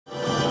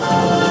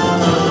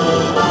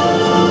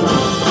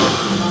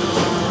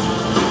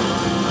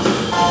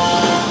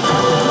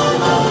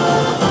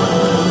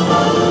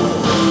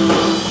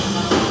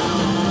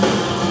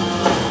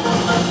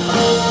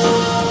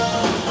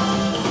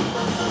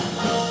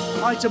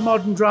Hi to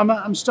Modern Drummer.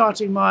 I'm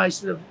starting my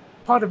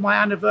part of my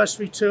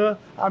anniversary tour.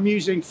 I'm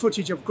using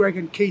footage of Greg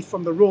and Keith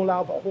from the Royal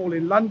Albert Hall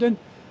in London,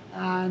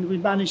 and we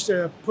managed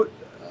to put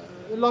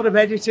a lot of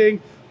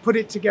editing, put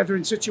it together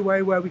in such a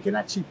way where we can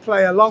actually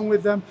play along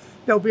with them.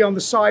 They'll be on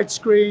the side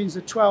screens,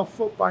 a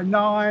 12-foot by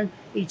 9.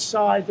 Each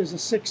side there's a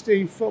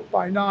 16-foot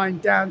by 9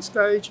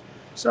 downstage.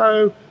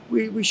 So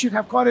we should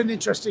have quite an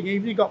interesting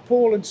evening. Got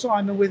Paul and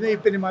Simon with me,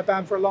 been in my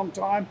band for a long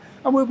time,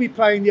 and we'll be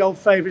playing the old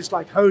favourites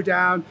like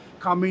Hoedown,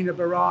 Carmina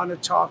Burana,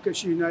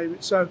 Tarkus, you name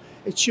it. So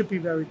it should be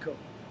very cool.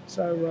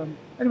 So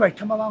anyway,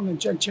 come along and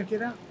check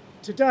it out.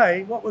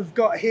 Today, what we've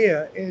got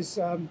here is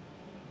the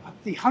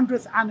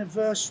 100th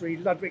anniversary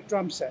Ludwig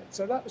drum set.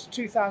 So that was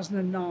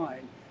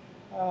 2009.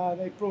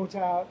 They brought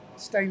out a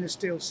stainless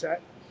steel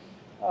set.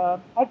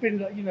 I've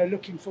been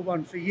looking for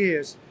one for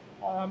years.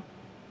 I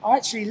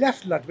actually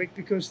left Ludwig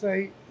because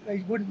they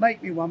wouldn't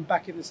make me one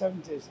back in the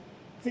 70s.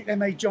 I think they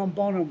made John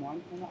Bonham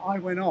one, and I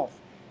went off.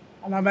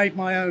 And I made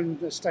my own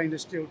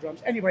stainless steel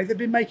drums. Anyway, they've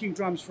been making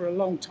drums for a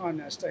long time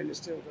now, stainless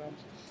steel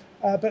drums.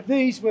 But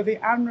these were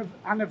the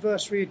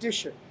anniversary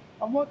edition.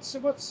 And what's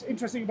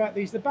interesting about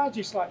these, the badge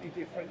is slightly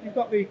different. You've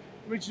got the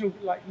original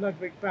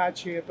Ludwig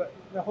badge here, but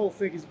the whole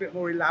thing is a bit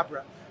more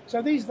elaborate.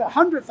 So these are the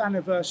 100th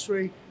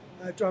anniversary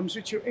drums,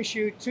 which were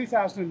issued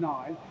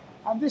 2009.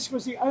 And this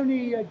was the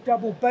only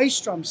double bass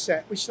drum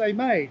set which they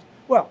made.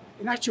 Well,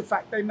 in actual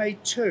fact, they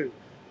made two.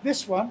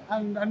 This one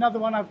and another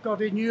one I've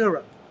got in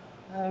Europe.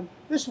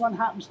 This one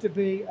happens to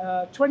be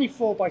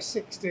 24 by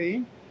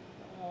 16,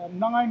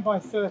 9 by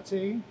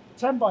 13,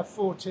 10 by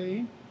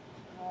 14,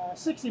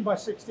 16 by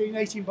 16,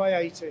 18 by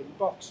 18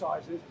 box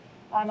sizes.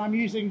 And I'm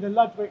using the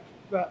Ludwig,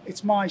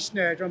 it's my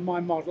snare drum,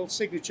 my model,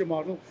 signature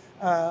model,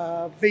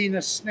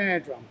 Venus snare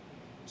drum.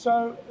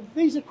 So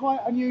these are quite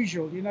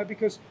unusual,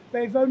 because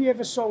they've only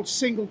ever sold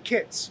single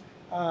kits,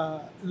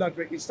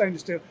 Ludwig in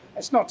stainless steel.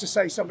 It's not to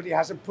say somebody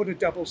hasn't put a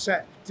double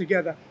set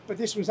together, but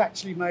this was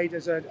actually made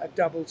as a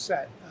double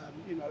set.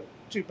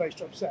 Two bass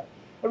drum set.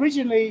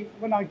 Originally,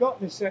 when I got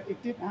this set,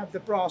 it didn't have the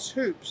brass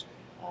hoops,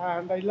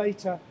 and they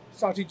later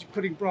started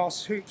putting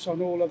brass hoops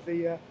on all of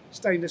the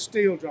stainless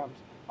steel drums.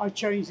 I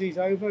changed these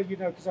over,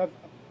 because I've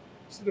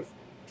sort of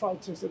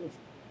tried to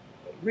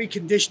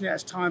recondition it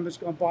as time has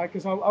gone by,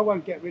 because I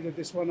won't get rid of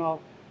this one.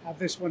 I'll have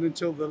this one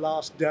until the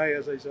last day,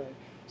 as they say.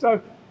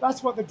 So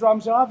that's what the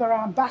drums are. They're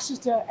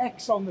Ambassador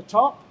X on the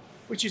top,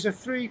 which is a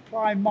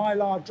 3-ply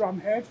mylar drum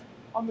head.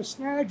 On the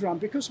snare drum,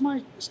 because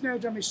my snare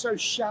drum is so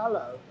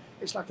shallow,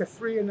 it's like I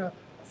think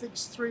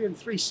it's 3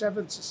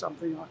 3/7 or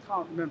something. I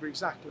can't remember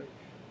exactly,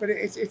 but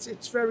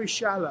it's very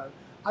shallow.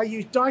 I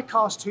use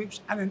die-cast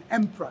hoops and an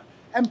Emperor.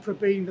 Emperor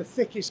being the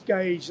thickest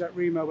gauge that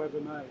Remo ever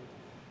made.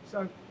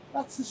 So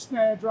that's the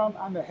snare drum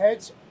and the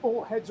heads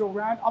all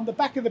round. On the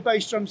back of the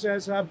bass drums,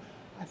 there's I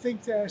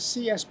think they're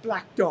CS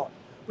Black Dot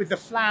with the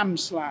Flam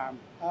Slam.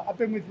 I've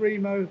been with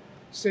Remo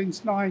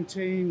since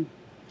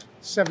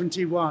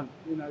 1971,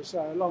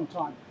 so a long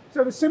time.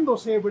 So the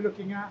cymbals here we're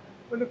looking at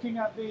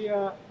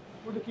the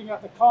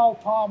Carl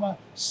Palmer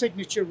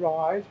signature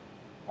ride,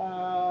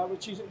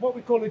 which is what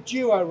we call a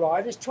duo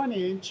ride. It's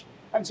 20-inch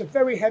and it's a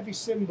very heavy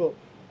cymbal.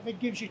 And it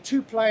gives you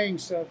two playing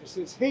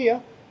surfaces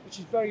here, which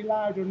is very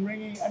loud and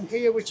ringy, and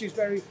here, which is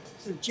very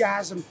sort of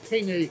jazz and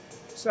pingy.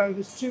 So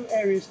there's two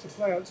areas to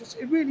play on. So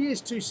it really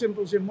is two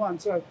cymbals in one.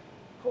 So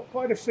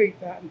quite a feat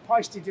that, and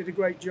Peisty did a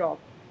great job.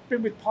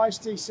 Been with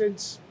Peisty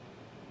since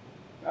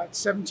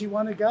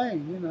 71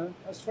 again,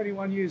 that's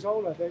 21 years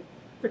old, I think.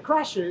 The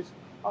crashes,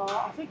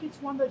 I think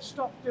it's one they've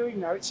stopped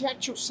doing now. It's the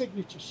actual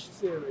signature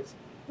series.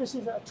 This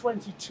is a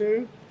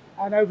 22,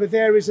 and over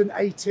there is an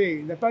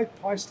 18. They're both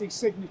Peisty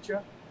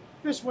signature.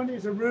 This one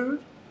is a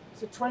Rude.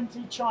 It's a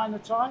 20 China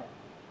type.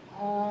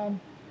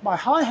 My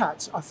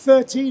hi-hats are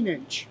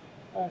 13-inch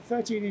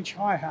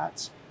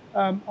hi-hats,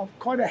 of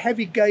quite a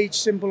heavy gauge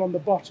cymbal on the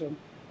bottom.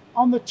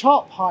 On the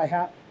top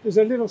hi-hat, there's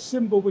a little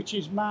cymbal which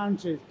is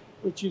mounted,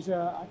 which is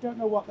I don't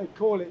know what they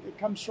call it. It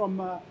comes from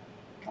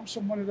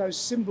one of those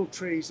cymbal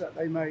trees that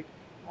they make,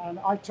 and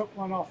I took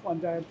one off one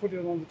day and put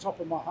it on the top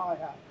of my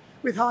hi-hat.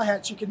 With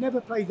hi-hats, you can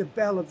never play the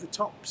bell of the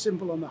top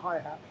cymbal on the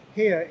hi-hat.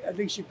 Here, at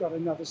least you've got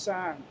another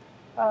sound.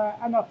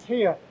 And up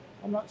here,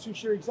 I'm not too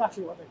sure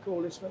exactly what they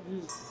call this, but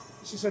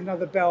this is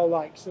another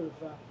bell-like sort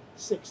of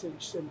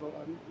 6-inch cymbal,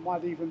 and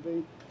might even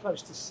be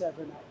close to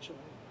 7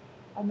 actually.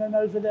 And then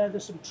over there,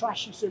 there's some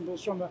trashy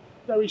cymbals from a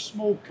very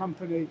small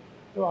company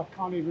who I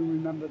can't even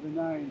remember the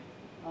name.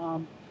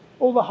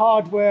 All the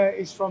hardware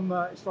is from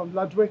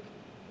Ludwig.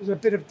 There's a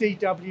bit of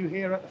DW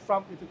here at the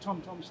front with the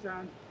tom-tom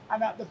stand,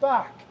 and at the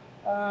back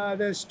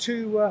there's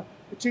the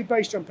two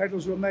bass drum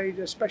pedals were made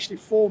especially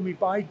for me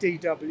by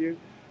DW,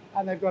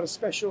 and they've got a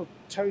special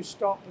toe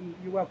stop, and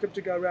you're welcome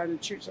to go around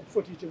and shoot some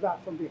footage of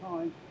that from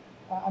behind.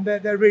 And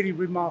they're really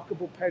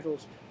remarkable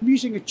pedals. I'm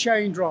using a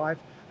chain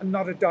drive and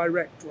not a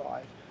direct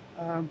drive.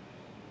 I'm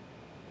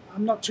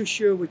not too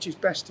sure which is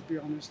best, to be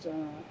honest,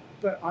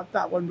 but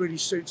that one really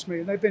suits me,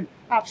 and they've been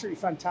absolutely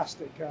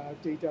fantastic,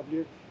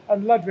 DW.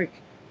 And Ludwig,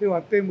 who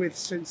I've been with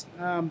since,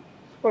 well,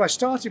 I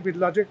started with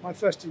Ludwig, my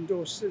first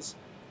endorsers,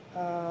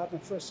 my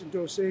first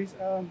endorsees.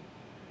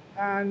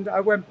 And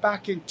I went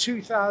back in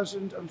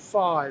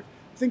 2005.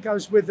 I think I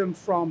was with them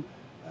from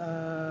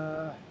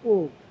to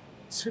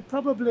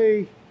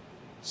probably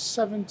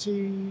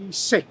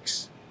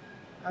 76.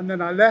 And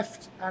then I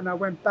left and I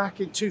went back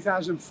in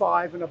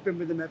 2005 and I've been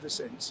with them ever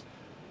since.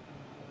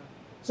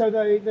 So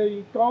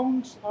the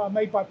gongs are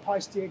made by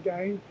Paiste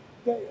again.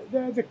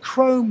 They're the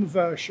chrome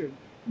version.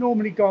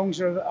 Normally gongs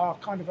are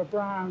kind of a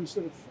brown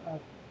sort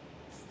of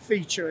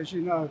feature, as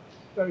you know,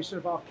 very sort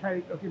of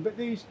archaic looking. But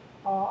these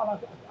are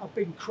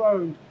been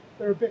chromed.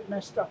 They're a bit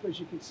messed up, as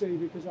you can see,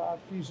 because I've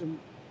used them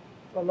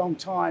for a long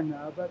time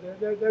now. But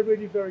they're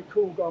really very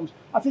cool gongs.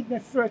 I think they're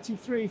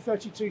 33,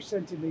 32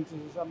 centimeters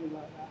or something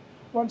like that.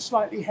 One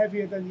slightly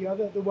heavier than the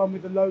other, the one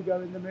with the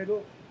logo in the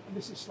middle, and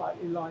this is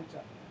slightly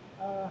lighter.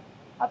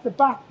 At the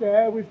back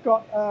there, we've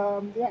got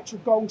the actual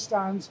gong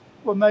stands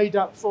were made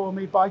up for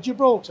me by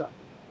Gibraltar,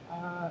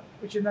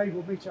 which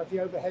enabled me to have the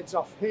overheads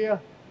off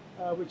here,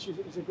 which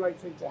is a great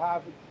thing to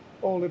have.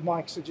 All the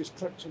mics are just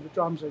clipped to the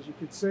drums, as you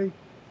can see.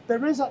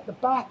 There is at the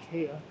back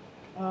here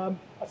a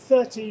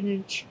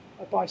 13-inch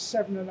by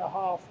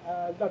 7.5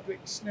 Ludwig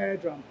snare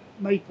drum,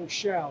 maple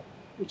shell,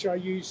 which I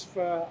use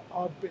for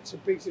odd bits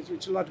and pieces,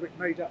 which Ludwig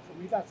made up for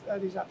me. That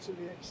is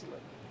absolutely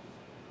excellent.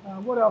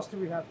 What else do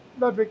we have?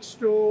 Ludwig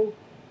stool.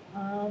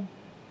 I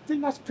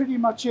think that's pretty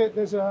much it.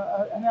 There's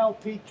an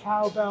LP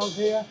cowbell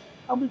here.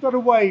 And we've got a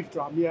wave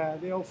drum, yeah,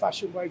 the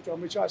old-fashioned wave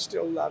drum, which I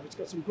still love. It's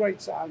got some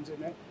great sounds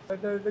in it.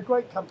 They're a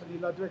great company,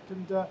 Ludwig,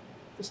 and the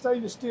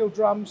stainless steel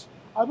drums,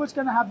 I was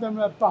going to have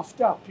them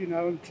buffed up, you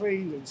know, and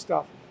cleaned and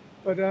stuff.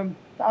 But,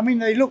 I mean,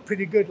 they look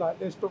pretty good like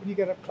this, but when you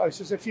get up close,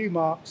 there's a few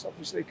marks,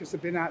 obviously, because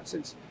they've been out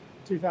since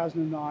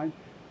 2009.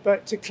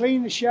 But to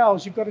clean the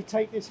shells, you've got to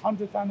take this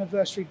 100th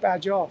anniversary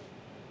badge off.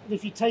 And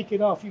if you take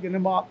it off, you're going to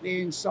mark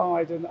the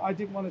inside. And I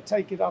didn't want to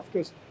take it off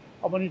because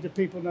I wanted the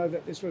people to know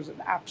that this was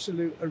an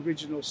absolute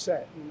original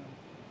set, you know.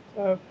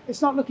 So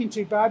it's not looking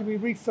too bad. We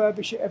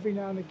refurbish it every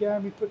now and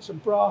again. We put some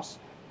brass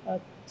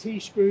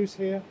T-screws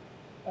here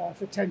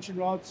for tension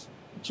rods.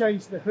 We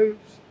change the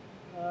hoops.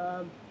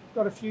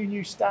 Got a few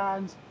new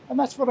stands. And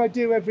that's what I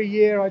do every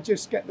year. I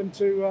just get them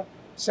to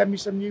send me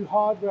some new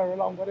hardware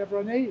along, whatever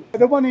I need.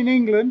 The one in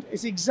England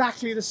is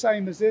exactly the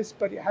same as this,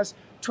 but it has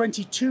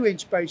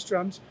 22-inch bass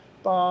drums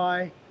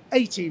by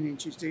 18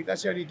 inches deep.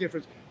 That's the only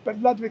difference. But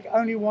Ludwig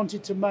only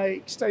wanted to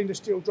make stainless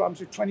steel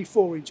drums with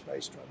 24-inch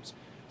bass drums.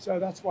 So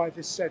that's why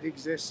this set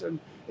exists. And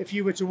if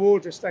you were to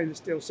order a stainless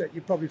steel set,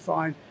 you'd probably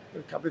find it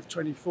would come with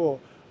 24.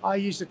 I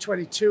use the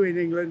 22 in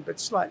England, but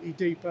slightly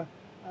deeper.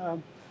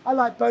 I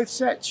like both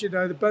sets, you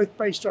know, both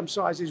bass drum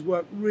sizes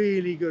work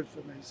really good for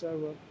me.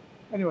 So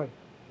anyway,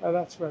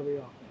 that's where we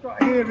are. What I've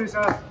got here is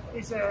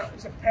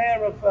a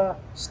pair of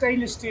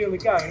stainless steel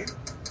again,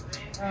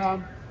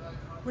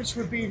 which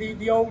would be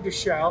the older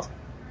shell.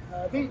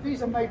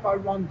 These are made by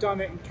Ron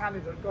Dunnett in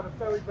Canada. They've got a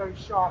very, very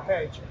sharp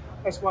edge.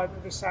 That's why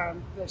they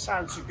sound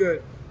so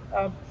good.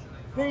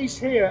 These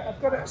here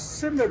have got a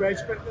similar edge,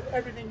 but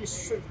everything is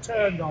sort of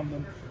turned on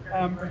them,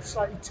 and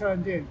slightly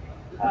turned in.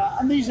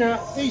 And these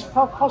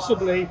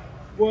possibly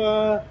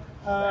were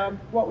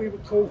what we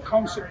would call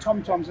concert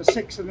tom-toms, a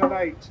 6 and an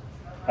 8.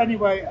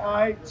 Anyway,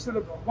 I sort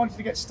of wanted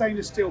to get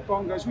stainless steel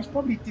bongos, which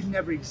probably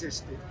never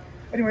existed.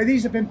 Anyway,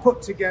 these have been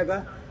put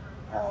together.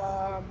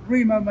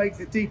 Remo make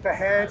the deeper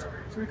head,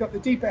 so we've got the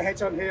deeper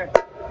heads on here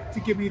to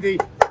give me the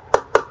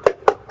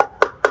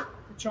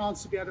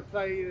chance to be able to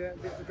play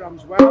the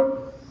drums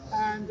well.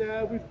 And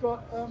we've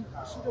got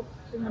sort of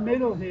in the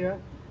middle here,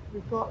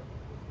 we've got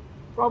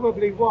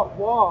probably what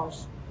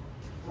was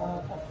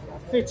a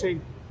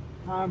fitting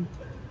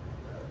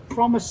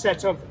from a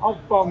set of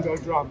bongo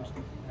drums.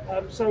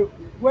 So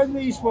when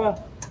these were,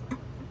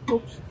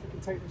 oops, if I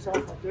can take this off,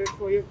 I'll do it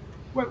for you.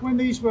 When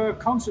these were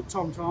concert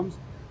tom-toms,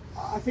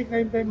 I think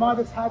they might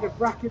have had a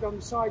bracket on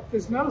the side.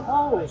 There's no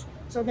holes,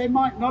 so they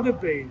might not have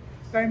been.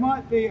 They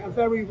might be a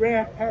very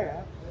rare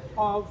pair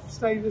of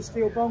stainless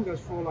steel bongos,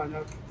 for all I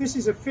know. This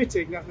is a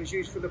fitting that was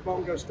used for the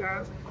bongo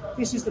stands.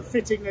 This is the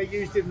fitting they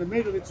used in the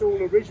middle. It's all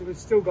original.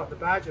 It's still got the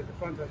badge at the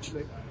front,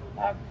 actually.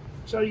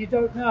 So you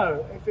don't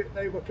know if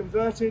they were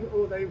converted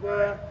or they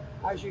were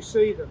as you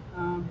see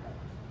them.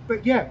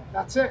 But yeah,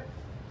 that's it.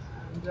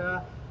 And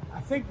I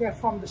think they're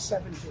from the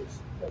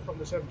 70s. They're from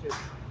the 70s.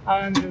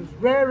 And as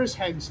rare as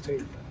hen's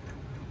teeth.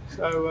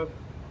 So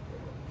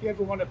if you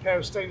ever want a pair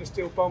of stainless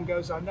steel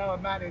bongos, I know a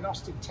man in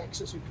Austin,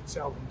 Texas who could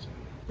sell them to you.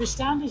 The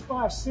stand is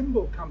by a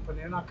cymbal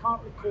company, and I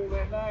can't recall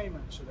their name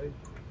actually.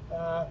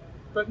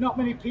 But not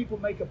many people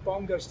make a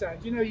bongo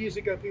stand. You know, years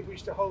ago people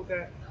used to hold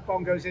their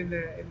bongos in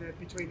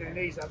between their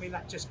knees. I mean,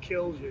 that just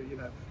kills you, you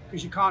know,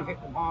 because you can't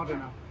hit them hard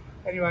enough.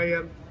 Anyway,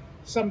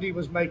 somebody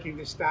was making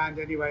this stand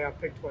anyway. I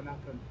picked one up,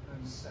 and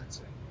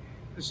that's it.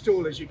 The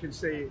stool, as you can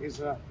see,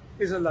 is a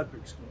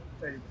Ludwig stool.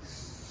 There you go.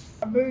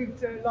 I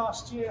moved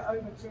last year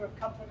over to a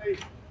company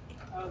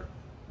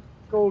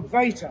called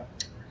Veta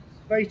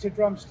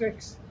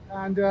drumsticks,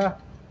 and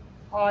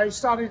I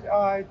decided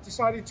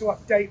to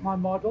update my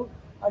model.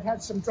 I've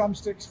had some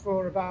drumsticks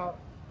for about,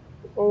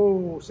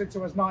 since I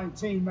was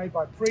 19, made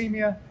by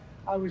Premier.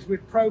 I was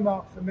with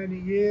Promark for many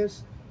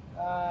years,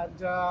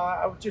 and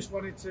I just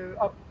wanted to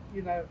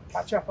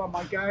catch up on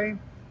my game.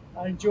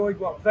 I enjoyed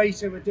what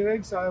Vater were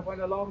doing, so I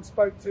went along,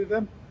 spoke to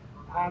them,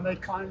 and they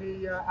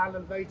kindly,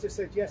 Alan Vater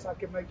said, yes, I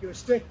can make you a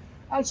stick.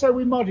 And so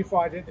we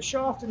modified it. The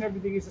shaft and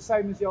everything is the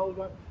same as the old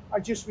one. I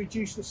just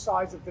reduced the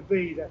size of the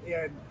bead at the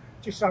end,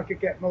 just so I could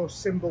get more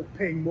symbol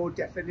ping, more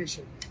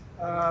definition.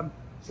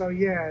 So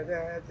yeah,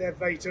 they're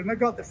Vater. And they've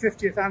got the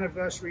 50th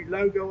anniversary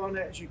logo on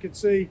it, as you can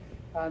see,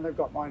 and they've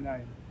got my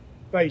name.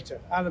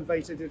 Vater. Alan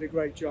Vater did a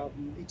great job,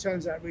 and he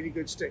turns out really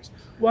good sticks.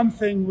 One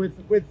thing with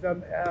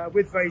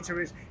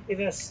Vater is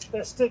their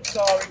sticks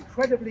are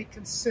incredibly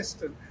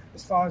consistent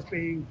as far as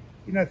being,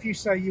 if you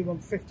say you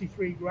want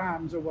 53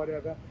 grams or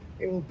whatever,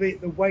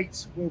 the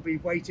weights will be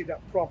weighted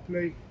up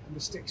properly and the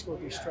sticks will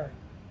be straight.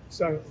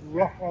 So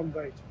rock on,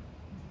 Vater.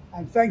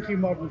 And thank you,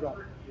 Modern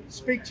Drum.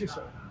 Speak to you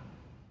soon.